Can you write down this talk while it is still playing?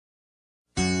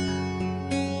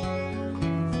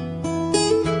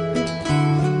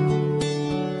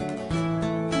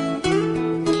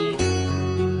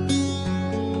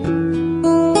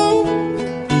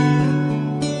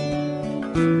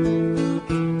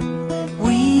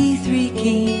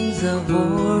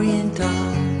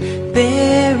dawn,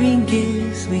 bearing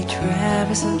gifts we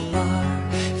traverse afar,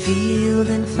 field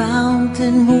and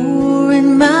fountain, moor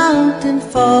and mountain,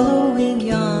 following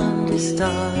yonder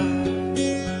star.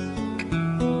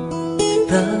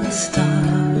 The star,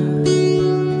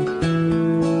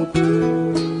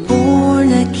 born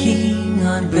a king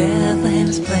on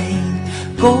Bethlehem's plain,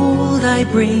 gold I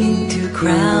bring to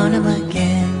crown him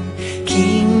again,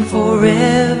 King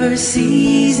forever,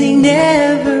 ceasing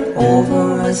never,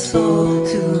 over us all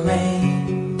to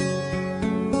reign.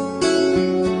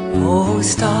 Oh,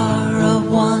 star of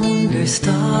wonder,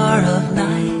 star of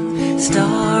night,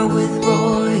 star with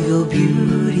royal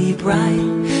beauty bright,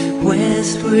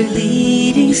 westward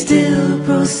leading, still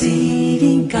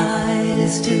proceeding, guide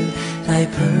us to thy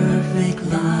perfect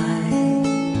light.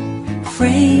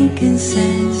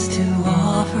 Frankincense to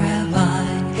offer have I,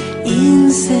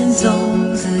 incense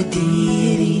owns the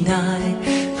deity nigh,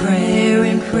 prayer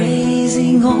and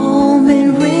praising,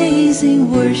 almond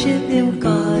raising, worship him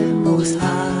God most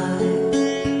high.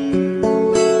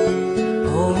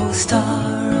 Oh,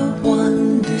 star of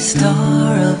wonder,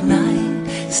 star of night,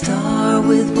 star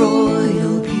with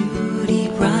royal beauty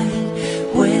bright,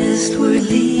 westward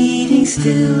leading,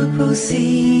 still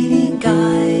proceeding,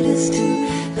 guide us to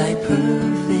thy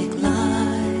perfect light.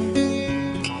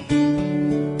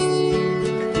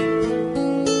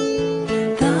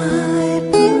 Thy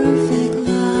perfect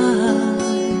light.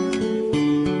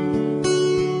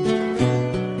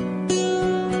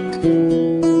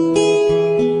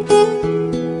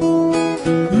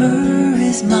 Myrrh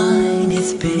is mine,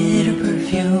 its bitter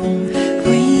perfume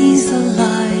breathes the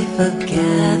life of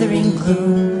gathering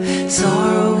gloom,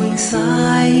 sorrowing,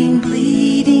 sighing,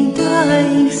 bleeding,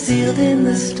 dying, sealed in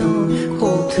the stone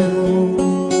cold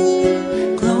tomb.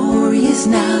 Glorious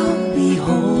now,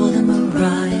 behold him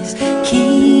arise,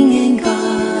 King and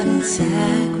God in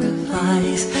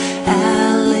sacrifice.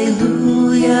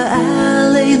 Alleluia,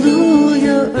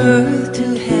 alleluia, earth to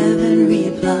heaven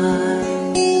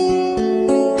replies.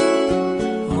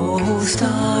 Oh,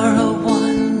 star of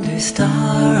wonder,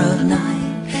 star of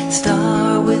night,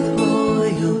 star with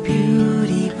royal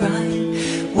beauty bright,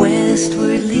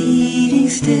 westward leading,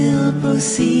 still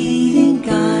proceeding,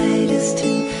 guide us to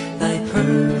thy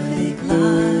perfect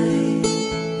light.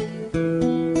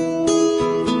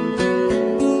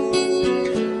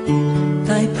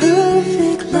 Thy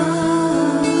perfect light.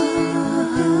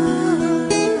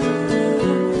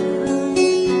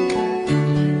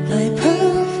 Thy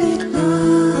perfect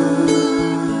light.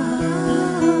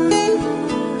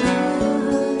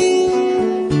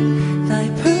 Thy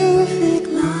perfect light. Thy perfect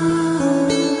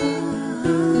light.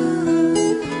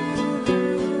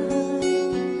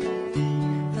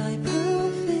 Thy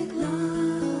perfect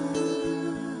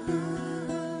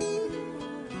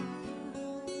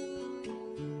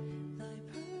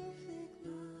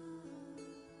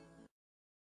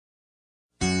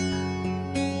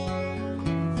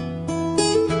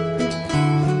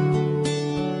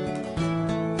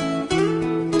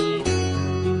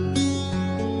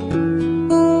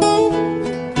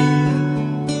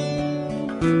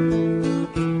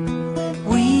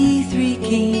We three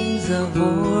kings of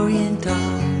Orient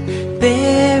are,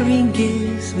 bearing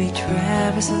gifts we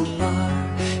traverse afar,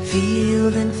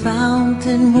 field and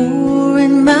fountain, moor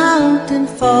and mountain,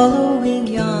 following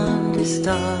yonder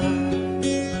star.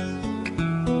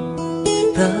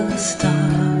 The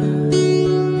star,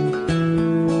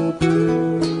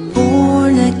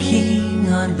 born a king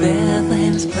on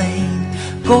Bethlehem's plain,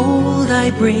 gold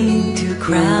I bring to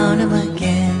crown him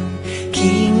again,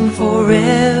 King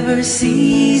forever,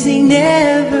 ceasing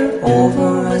never,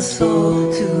 over us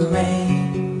all to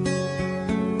reign.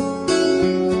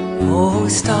 Oh,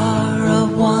 star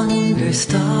of wonder,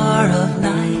 star of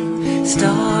night,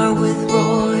 star with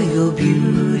royal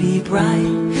beauty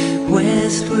bright,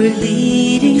 westward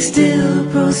leading, still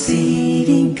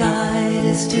proceeding, guide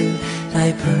us to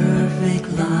thy perfect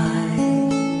light.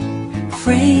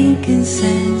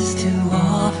 Frankincense to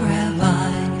offer have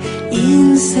I,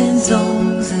 incense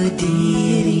owns the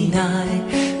deity nigh,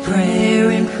 prayer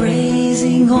and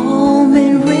praising,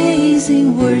 almond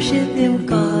raising, worship him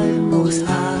God most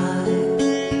high.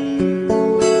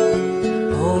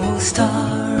 Oh,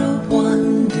 star of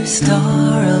wonder,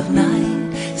 star of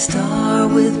night, star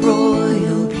with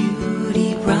royal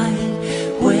beauty bright,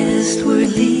 westward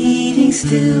leading,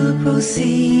 still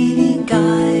proceeding,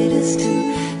 guide us to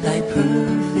thy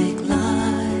perfect light.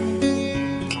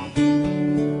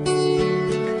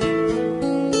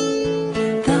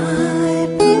 Thy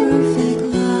perfect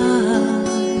light.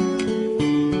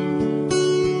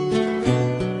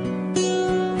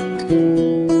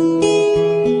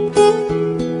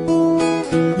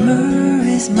 Myrrh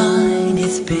is mine,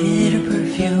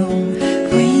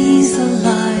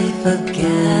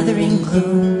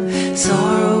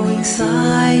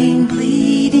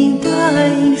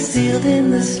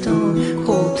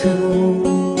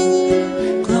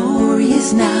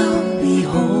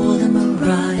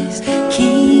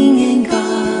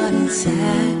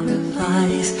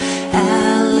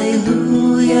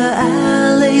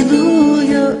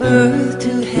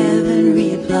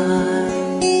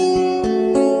 light.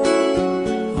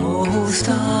 Oh,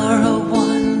 star of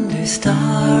wonder,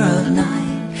 star of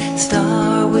night,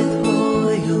 star with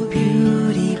royal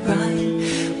beauty bright,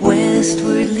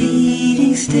 westward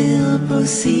leading, still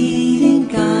proceeding,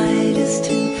 guide us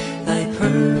to thy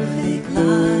perfect light.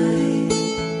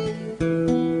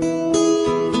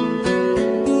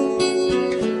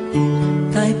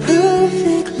 Thy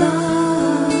perfect light,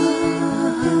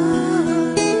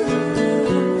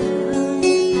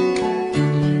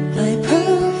 thy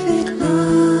perfect light,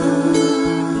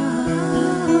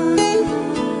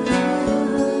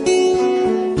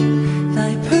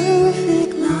 thy perfect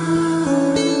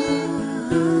light,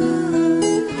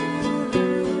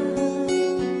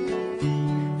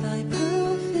 thy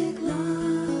perfect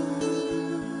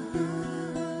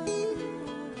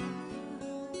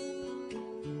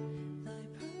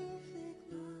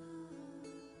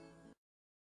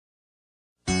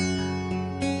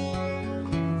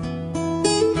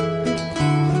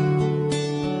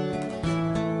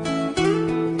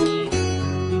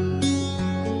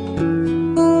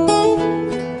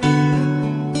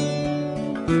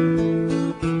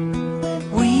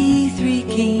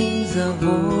Kings of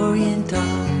Orient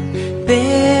are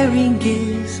bearing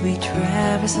gifts. We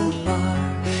traverse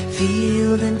afar,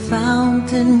 field and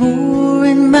fountain, moor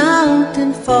and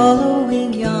mountain,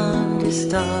 following yonder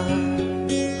star.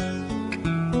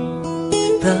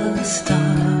 The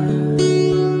star,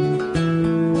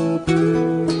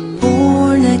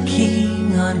 born a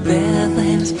king on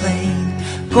Bethlehem's plain,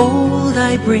 gold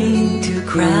I bring to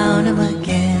crown him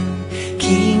again.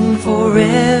 King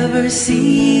forever,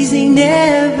 ceasing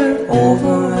never,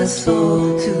 over us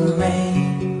all to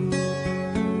reign.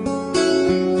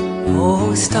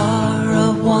 Oh, star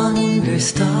of wonder,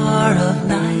 star of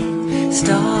night,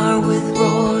 star with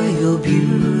royal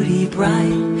beauty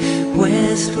bright,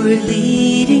 westward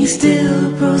leading,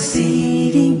 still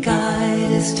proceeding,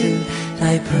 guide us to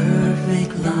thy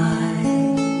perfect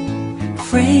light.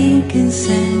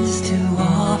 Frankincense to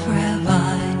offer have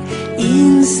I,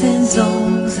 incense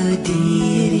songs a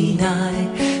deity nigh,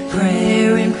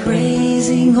 prayer and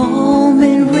praising,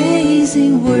 alms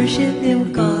raising, worship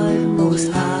him God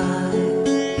most high.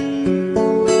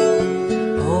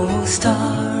 Oh,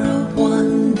 star of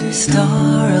wonder,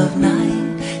 star of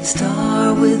night,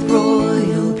 star with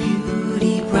royal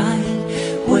beauty bright,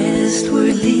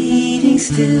 westward leading,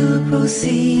 still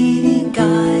proceeding,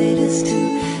 guide us to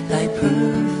thy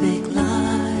perfect light.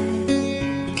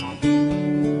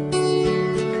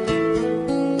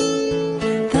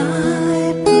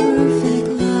 Thy perfect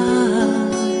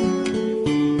light.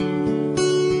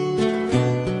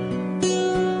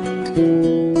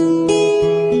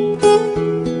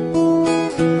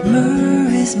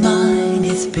 Myrrh is mine,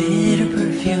 its bitter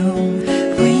perfume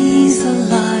breathes the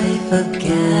life of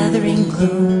gathering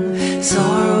gloom,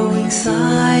 sorrowing,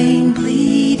 sighing,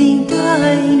 bleeding,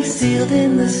 dying, sealed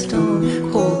in the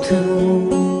stone cold tomb.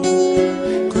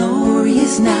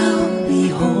 Glorious now,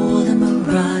 behold him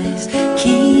arise,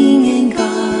 King and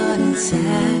God in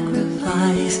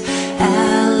sacrifice.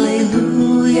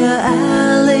 Alleluia,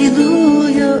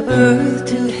 alleluia, earth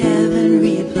to heaven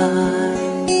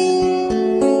replies.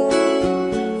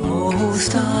 Oh,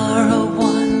 star of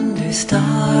wonder,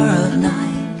 star of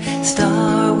night,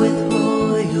 star with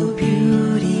royal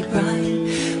beauty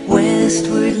bright,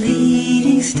 westward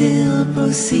leading, still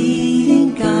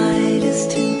proceeding, guide us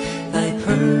to thy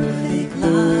perfect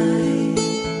light.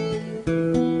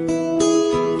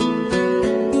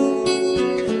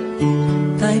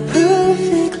 Thy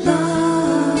perfect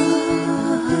light,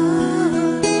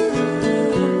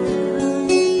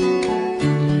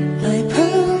 thy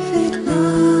perfect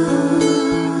light,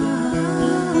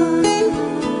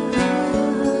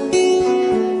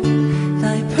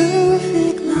 thy perfect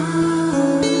light,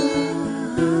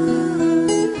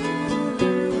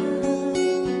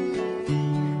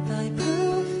 thy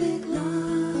perfect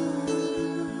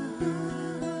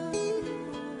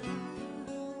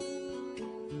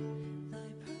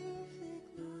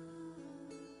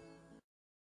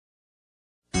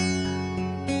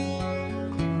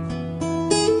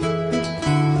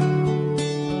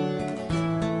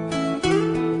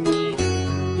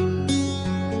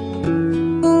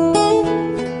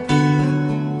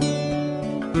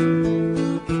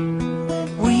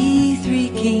We three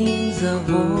kings of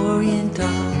Orient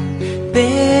are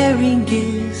bearing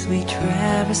gifts. We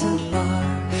traverse afar,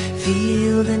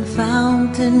 field and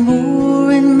fountain,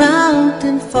 moor and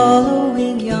mountain,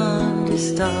 following yonder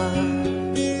star.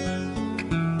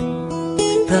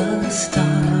 The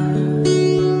star,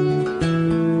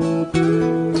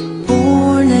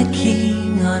 born a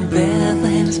king on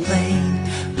Bethlehem's plain,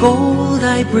 gold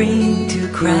I bring to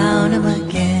crown him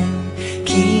again,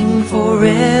 King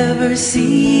forever,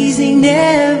 ceasing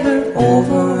never,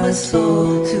 over us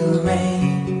all to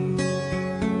reign.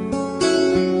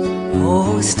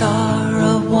 Oh, star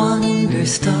of wonder,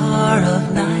 star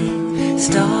of night,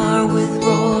 star with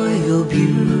royal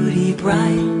beauty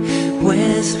bright,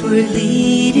 westward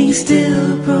leading,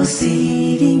 still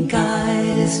proceeding,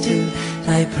 guide us to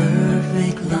thy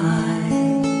perfect light.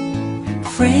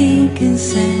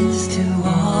 Frankincense to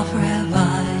offer have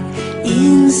I,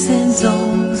 incense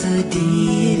songs a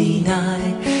deity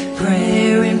nigh,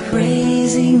 prayer and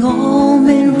praising, all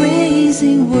men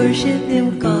raising, worship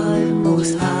him God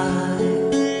most high.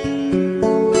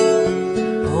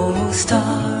 Oh,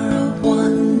 star of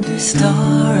wonder,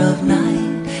 star of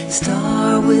night,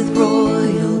 star with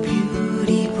royal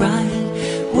beauty bright,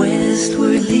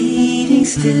 westward leading,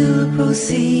 still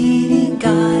proceeding,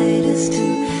 guide us to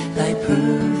thy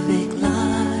perfect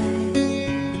light.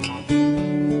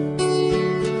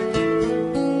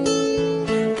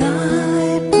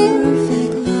 Thy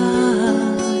perfect light.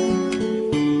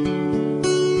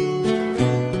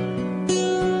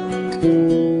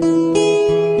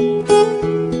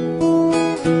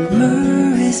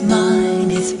 Myrrh is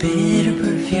mine, its bitter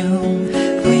perfume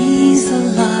breathes the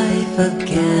life of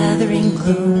gathering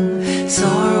gloom,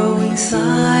 sorrowing,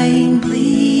 sighing,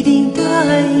 bleeding,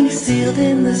 dying, sealed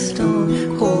in the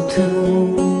stone cold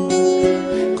tomb.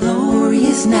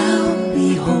 Glorious now,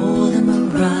 behold him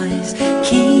arise,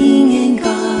 King and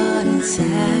God in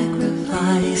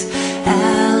sacrifice.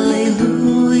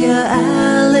 Alleluia,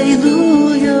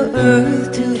 alleluia,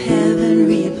 earth to heaven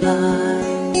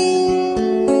replies.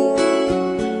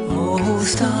 Oh,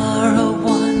 star of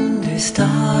wonder,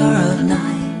 star of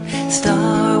night,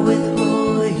 star with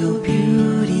royal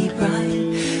beauty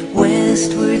bright,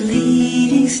 westward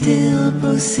leading, still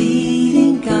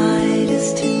proceeding, guide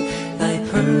us to thy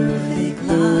perfect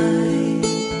light.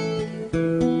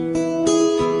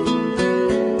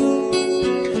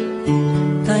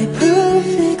 Thy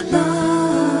perfect light.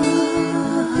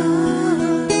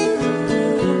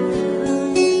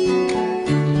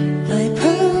 Thy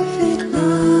perfect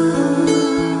light.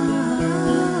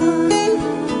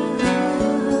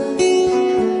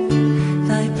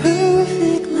 Thy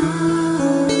perfect light.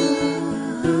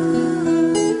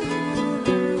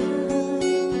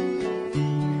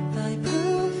 Thy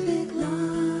perfect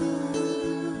light.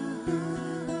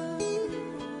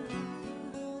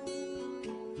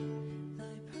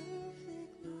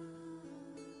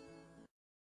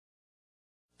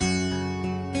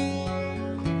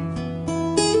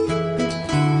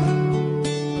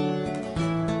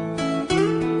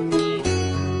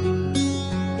 Thy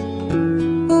perfect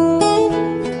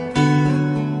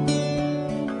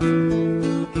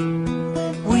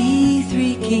We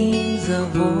three kings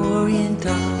of Orient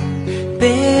are,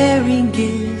 bearing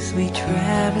gifts we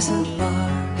traverse afar,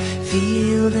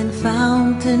 field and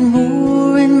fountain,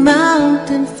 moor and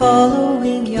mountain,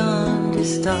 following yonder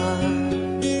star.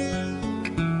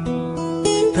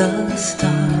 The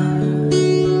star,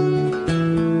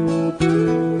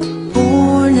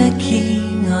 born a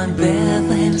king on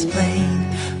Bethlehem's plain,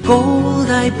 gold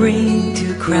I bring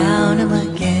to crown him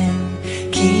again,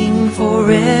 King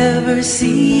forever,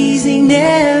 ceasing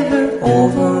never,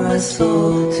 over us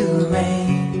all to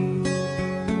reign.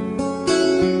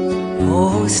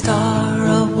 Oh, star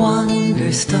of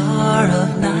wonder, star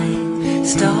of night,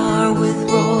 star with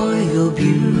royal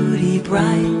beauty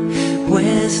bright,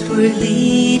 westward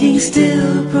leading,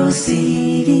 still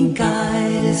proceeding,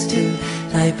 guide us to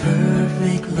thy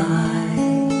perfect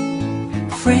light.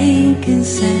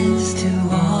 Frankincense to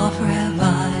offer have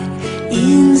I,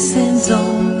 incense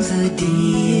songs a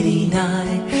deity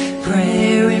nigh,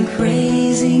 prayer and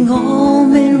praising, all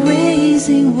men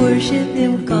raising, worship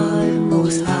him God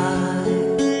most high.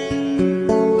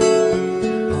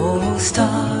 Oh,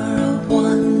 star of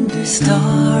wonder,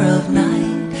 star of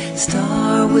night,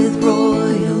 star with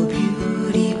royal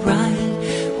beauty bright,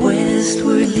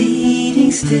 westward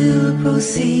leading, still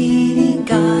proceeding,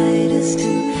 guide us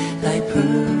to thy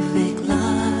perfect light.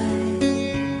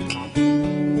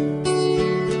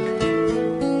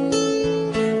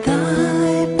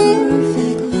 Thy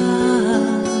perfect light.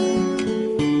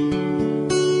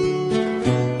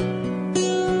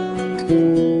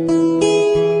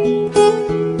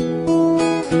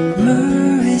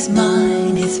 Myrrh is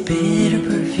mine, its bitter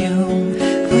perfume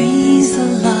breathes the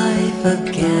life of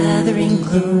gathering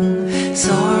gloom,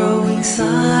 sorrowing,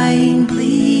 sighing,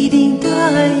 bleeding,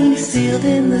 dying, sealed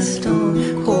in the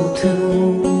stone cold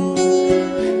tomb.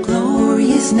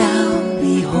 Glorious now,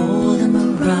 behold him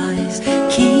arise,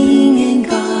 King and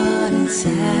God in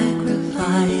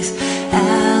sacrifice.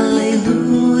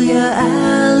 Alleluia,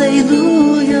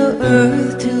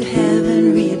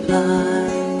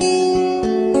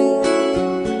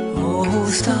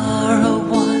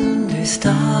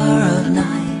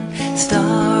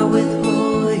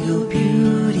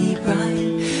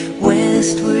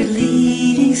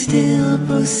 still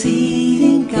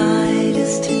proceeding, guide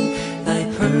us to thy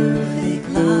perfect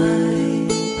light.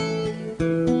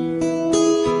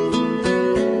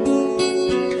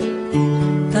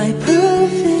 Thy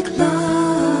perfect light.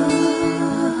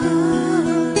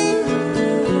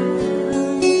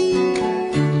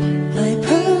 Thy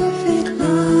perfect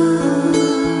light.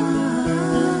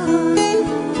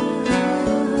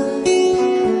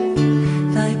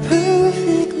 Thy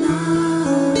perfect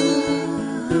light.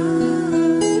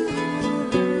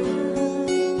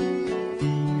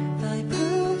 Thy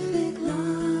perfect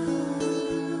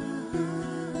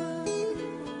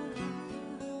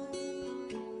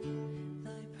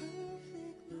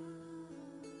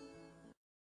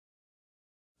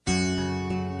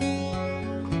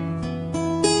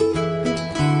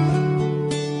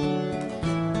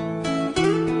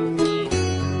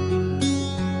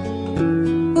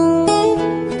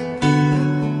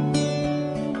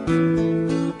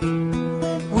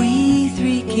We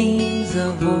three kings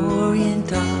of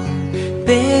Orient are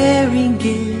bearing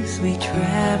gifts, we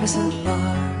traverse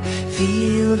afar,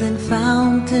 field and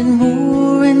fountain,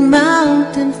 moor and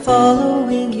mountain,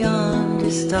 following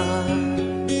yonder star.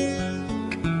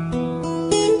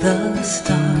 The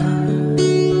star,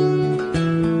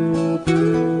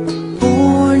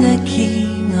 born a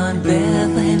king on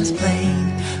Bethlehem's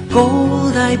plain,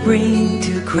 gold I bring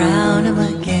to crown him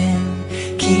again.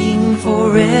 King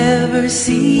forever,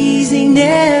 ceasing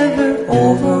never,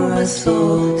 over us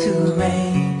all to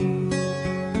reign.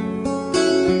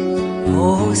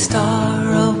 Oh,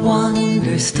 star of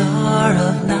wonder, star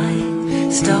of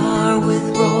night, star with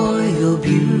royal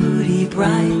beauty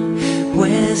bright,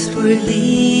 westward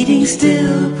leading,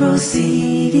 still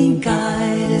proceeding,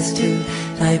 guide us to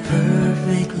thy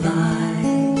perfect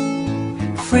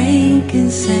light.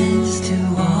 Frankincense to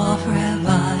offer have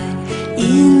I,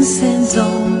 incense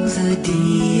owns the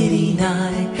deity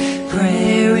nigh,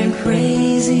 prayer and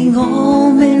praising, all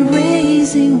men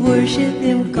raising, worship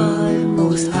him, God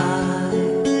most high.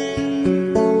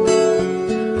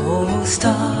 Oh,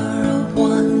 star of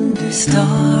wonder,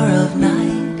 star of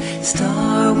night,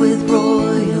 star with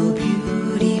royal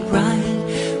beauty bright,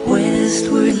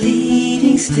 westward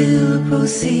leading, still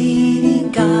proceeding,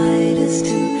 guide us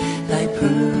to thy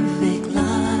perfect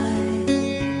light.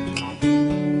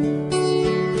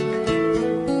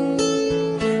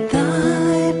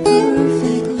 Thy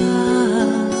perfect light.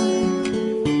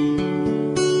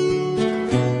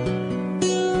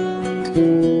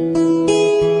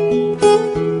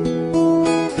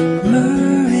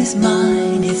 Myrrh is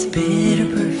mine, its bitter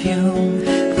perfume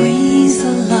breathes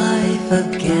the life of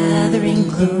gathering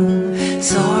gloom,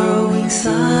 sorrowing,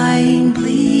 sighing,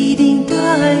 bleeding,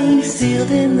 dying,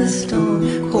 sealed in the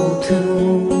stone cold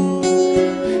tomb.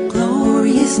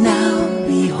 Glorious now,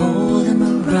 behold him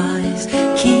arise,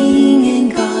 King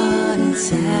and God in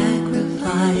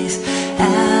sacrifice.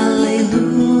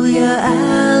 Alleluia,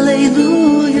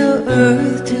 alleluia,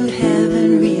 earth to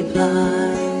heaven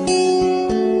replies.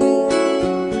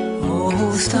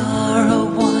 Oh, star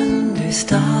of wonder,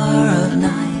 star of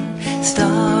night,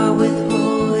 star with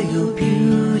royal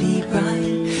beauty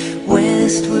bright,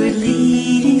 westward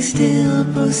leading, still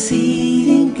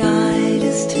proceeding, guide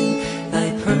us to thy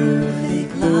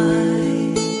perfect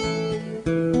light.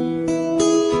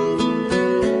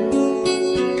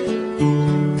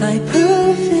 Thy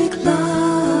perfect light.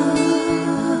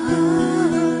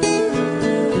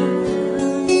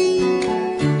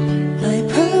 Thy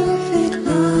perfect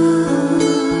light.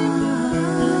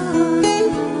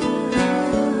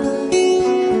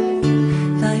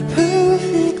 Thy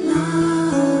perfect light.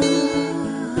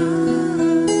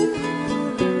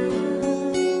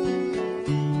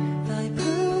 Thy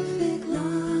perfect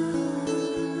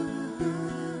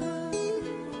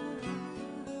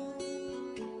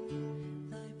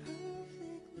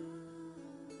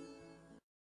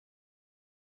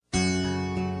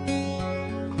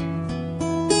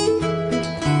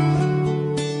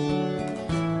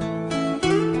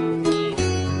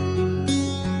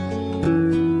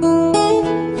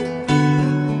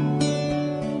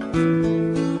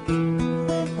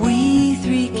We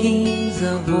three kings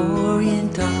of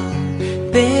Orient are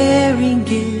bearing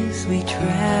gifts, we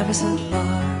traverse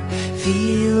afar,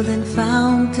 field and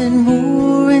fountain,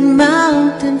 moor and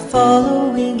mountain,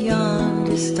 following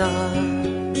yonder star.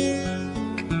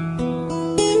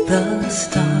 The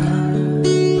star,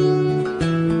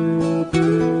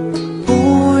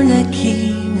 born a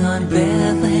king on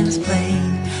Bethlehem's plain,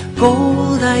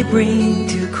 gold I bring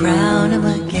to crown him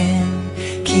again.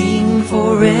 King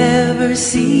forever,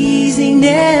 ceasing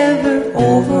never,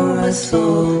 over us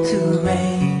all to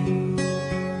reign.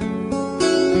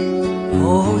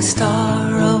 Oh,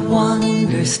 star of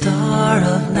wonder, wonder, star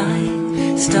of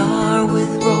night, star with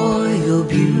royal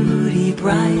beauty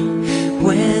bright,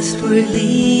 westward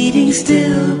leading,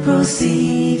 still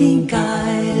proceeding,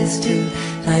 guide us to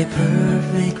thy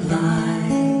perfect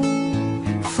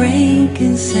light.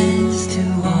 Frankincense to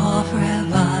offer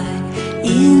have I,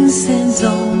 incense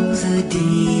owns a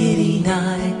deity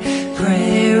nigh,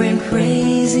 prayer and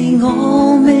praising,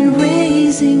 all men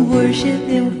raising, worship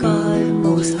Him, God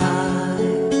most high.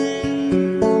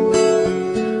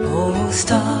 Oh,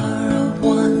 star of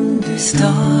wonder,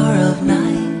 star of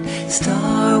night,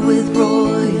 star with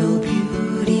royal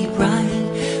beauty bright,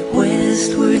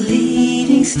 westward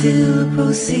leading, still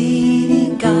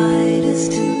proceeding, guide us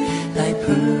to thy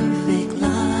perfect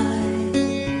light.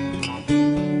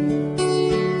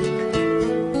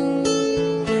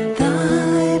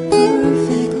 Thy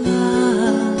perfect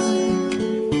light.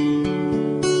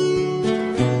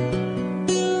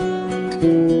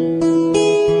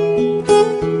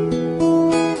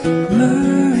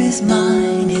 Myrrh is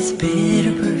mine, its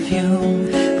bitter perfume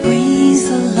breathes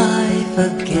the life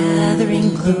of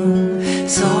gathering gloom,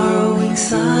 sorrowing,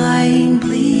 sighing,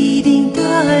 bleeding,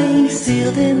 dying,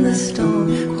 sealed in the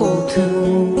stone cold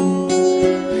tomb.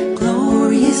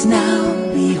 Glory is now